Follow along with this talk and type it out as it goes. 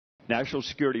National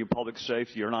security and public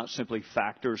safety are not simply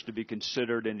factors to be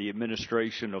considered in the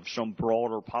administration of some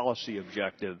broader policy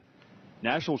objective.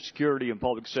 National security and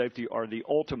public safety are the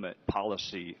ultimate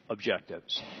policy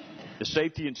objectives. The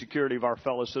safety and security of our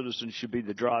fellow citizens should be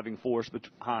the driving force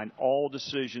behind all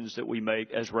decisions that we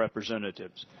make as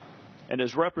representatives. And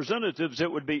as representatives,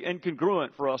 it would be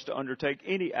incongruent for us to undertake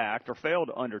any act or fail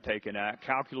to undertake an act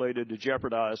calculated to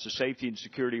jeopardize the safety and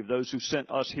security of those who sent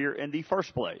us here in the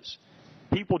first place.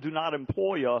 People do not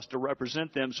employ us to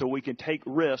represent them so we can take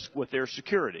risk with their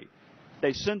security.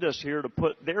 They send us here to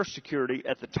put their security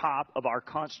at the top of our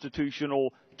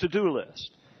constitutional to-do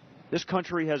list. This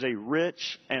country has a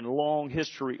rich and long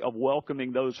history of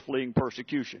welcoming those fleeing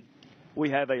persecution. We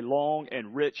have a long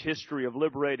and rich history of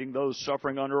liberating those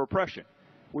suffering under oppression.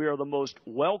 We are the most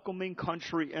welcoming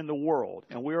country in the world,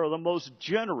 and we are the most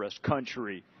generous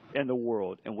country in the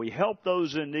world. And we help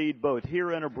those in need both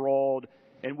here and abroad,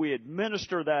 and we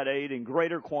administer that aid in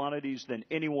greater quantities than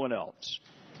anyone else.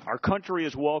 Our country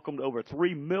has welcomed over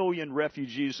 3 million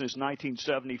refugees since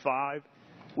 1975.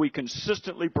 We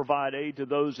consistently provide aid to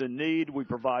those in need. We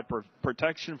provide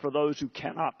protection for those who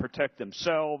cannot protect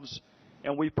themselves.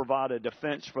 And we provide a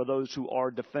defense for those who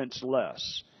are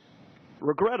defenseless.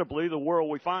 Regrettably, the world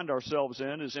we find ourselves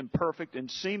in is imperfect and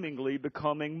seemingly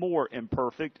becoming more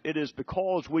imperfect. It is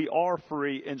because we are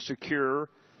free and secure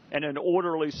and an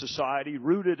orderly society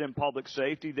rooted in public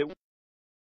safety that we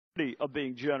are worthy of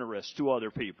being generous to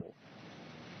other people.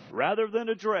 Rather than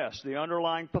address the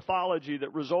underlying pathology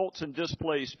that results in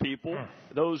displaced people,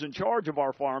 those in charge of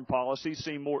our foreign policy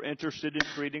seem more interested in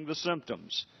treating the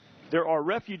symptoms. There are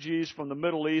refugees from the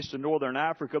Middle East and Northern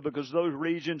Africa because those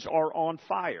regions are on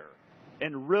fire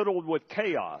and riddled with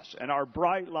chaos, and our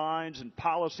bright lines and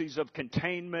policies of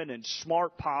containment and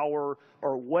smart power,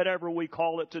 or whatever we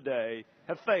call it today,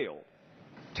 have failed.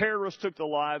 Terrorists took the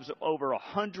lives of over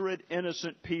 100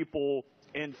 innocent people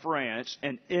in France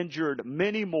and injured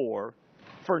many more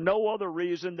for no other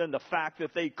reason than the fact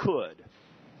that they could.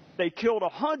 They killed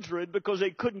 100 because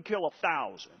they couldn't kill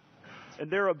 1,000. And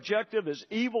their objective is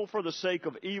evil for the sake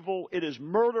of evil. It is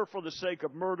murder for the sake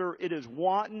of murder. It is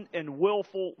wanton and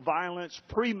willful violence,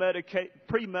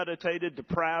 premeditated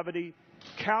depravity,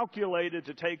 calculated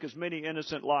to take as many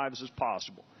innocent lives as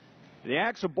possible. The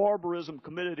acts of barbarism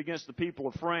committed against the people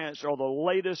of France are the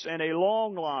latest in a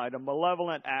long line of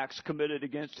malevolent acts committed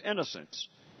against innocents.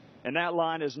 And that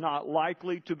line is not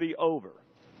likely to be over.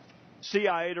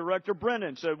 CIA Director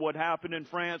Brennan said what happened in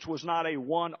France was not a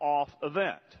one-off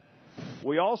event.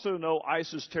 We also know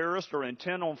ISIS terrorists are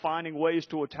intent on finding ways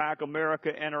to attack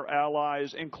America and our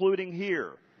allies, including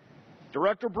here.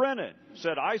 Director Brennan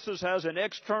said ISIS has an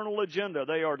external agenda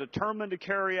they are determined to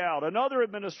carry out. Another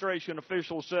administration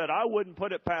official said, I wouldn't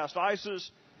put it past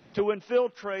ISIS to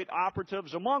infiltrate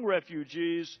operatives among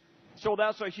refugees, so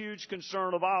that's a huge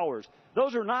concern of ours.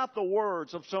 Those are not the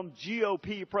words of some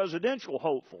GOP presidential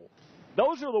hopeful.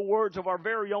 Those are the words of our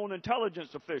very own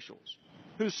intelligence officials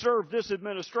who serve this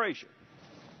administration.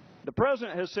 The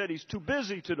president has said he's too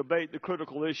busy to debate the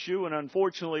critical issue, and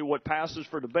unfortunately what passes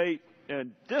for debate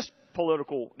in this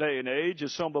political day and age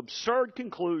is some absurd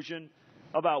conclusion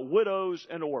about widows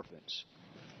and orphans.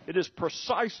 It is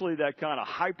precisely that kind of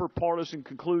hyper-partisan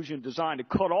conclusion designed to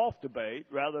cut off debate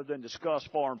rather than discuss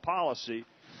foreign policy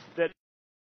that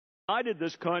united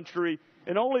this country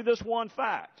in only this one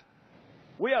fact.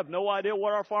 We have no idea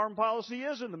what our foreign policy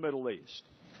is in the Middle East.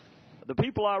 The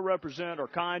people I represent are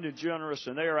kind and generous,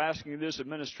 and they are asking this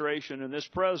administration and this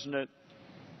president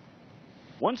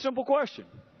one simple question.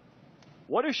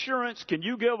 What assurance can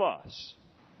you give us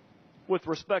with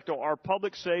respect to our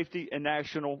public safety and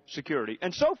national security?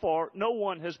 And so far, no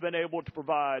one has been able to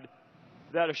provide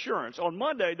that assurance. On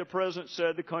Monday, the president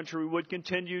said the country would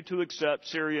continue to accept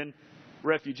Syrian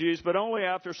refugees, but only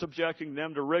after subjecting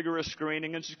them to rigorous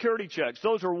screening and security checks.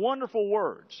 Those are wonderful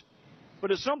words. But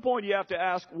at some point you have to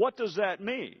ask, what does that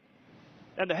mean?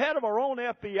 And the head of our own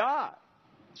FBI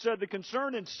said the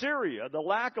concern in Syria, the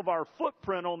lack of our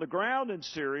footprint on the ground in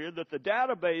Syria, that the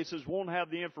databases won't have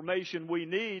the information we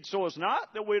need. So it's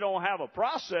not that we don't have a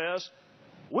process,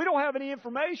 we don't have any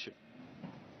information.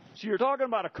 So you're talking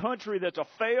about a country that's a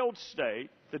failed state,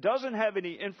 that doesn't have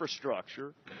any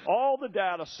infrastructure. All the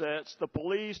data sets, the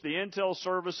police, the intel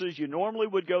services you normally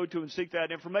would go to and seek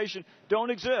that information don't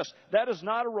exist. That is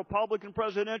not a Republican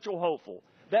presidential hopeful.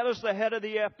 That is the head of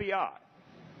the FBI.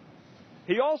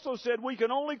 He also said we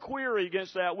can only query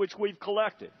against that which we've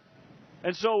collected.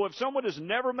 And so if someone has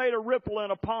never made a ripple in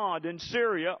a pond in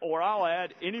Syria, or I'll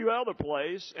add any other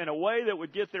place, in a way that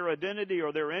would get their identity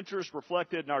or their interest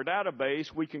reflected in our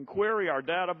database, we can query our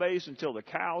database until the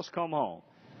cows come home.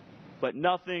 but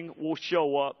nothing will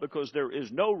show up because there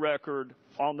is no record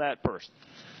on that person.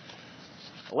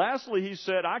 Lastly, he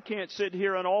said, I can't sit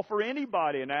here and offer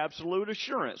anybody an absolute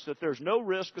assurance that there's no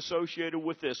risk associated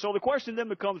with this. So the question then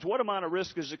becomes, what amount of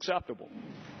risk is acceptable?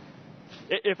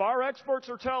 If our experts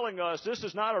are telling us this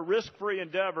is not a risk-free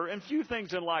endeavor, and few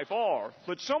things in life are,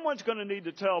 but someone's going to need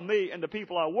to tell me and the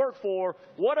people I work for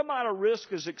what amount of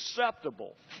risk is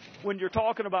acceptable when you're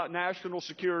talking about national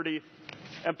security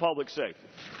and public safety.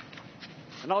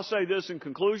 And I'll say this in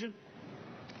conclusion.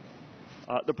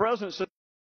 The President said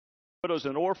widows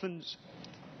and orphans.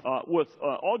 With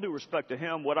all due respect to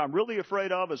him, what I'm really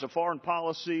afraid of is a foreign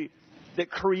policy that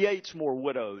creates more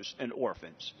widows and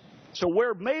orphans. So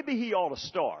where maybe he ought to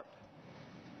start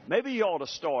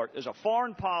is a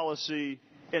foreign policy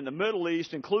in the Middle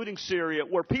East, including Syria,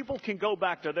 where people can go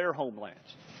back to their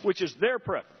homelands, which is their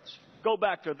preference, go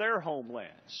back to their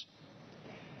homelands.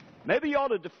 Maybe you ought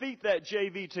to defeat that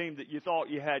JV team that you thought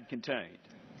you had contained.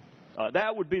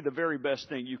 That would be the very best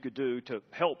thing you could do to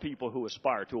help people who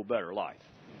aspire to a better life.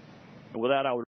 And with that, I would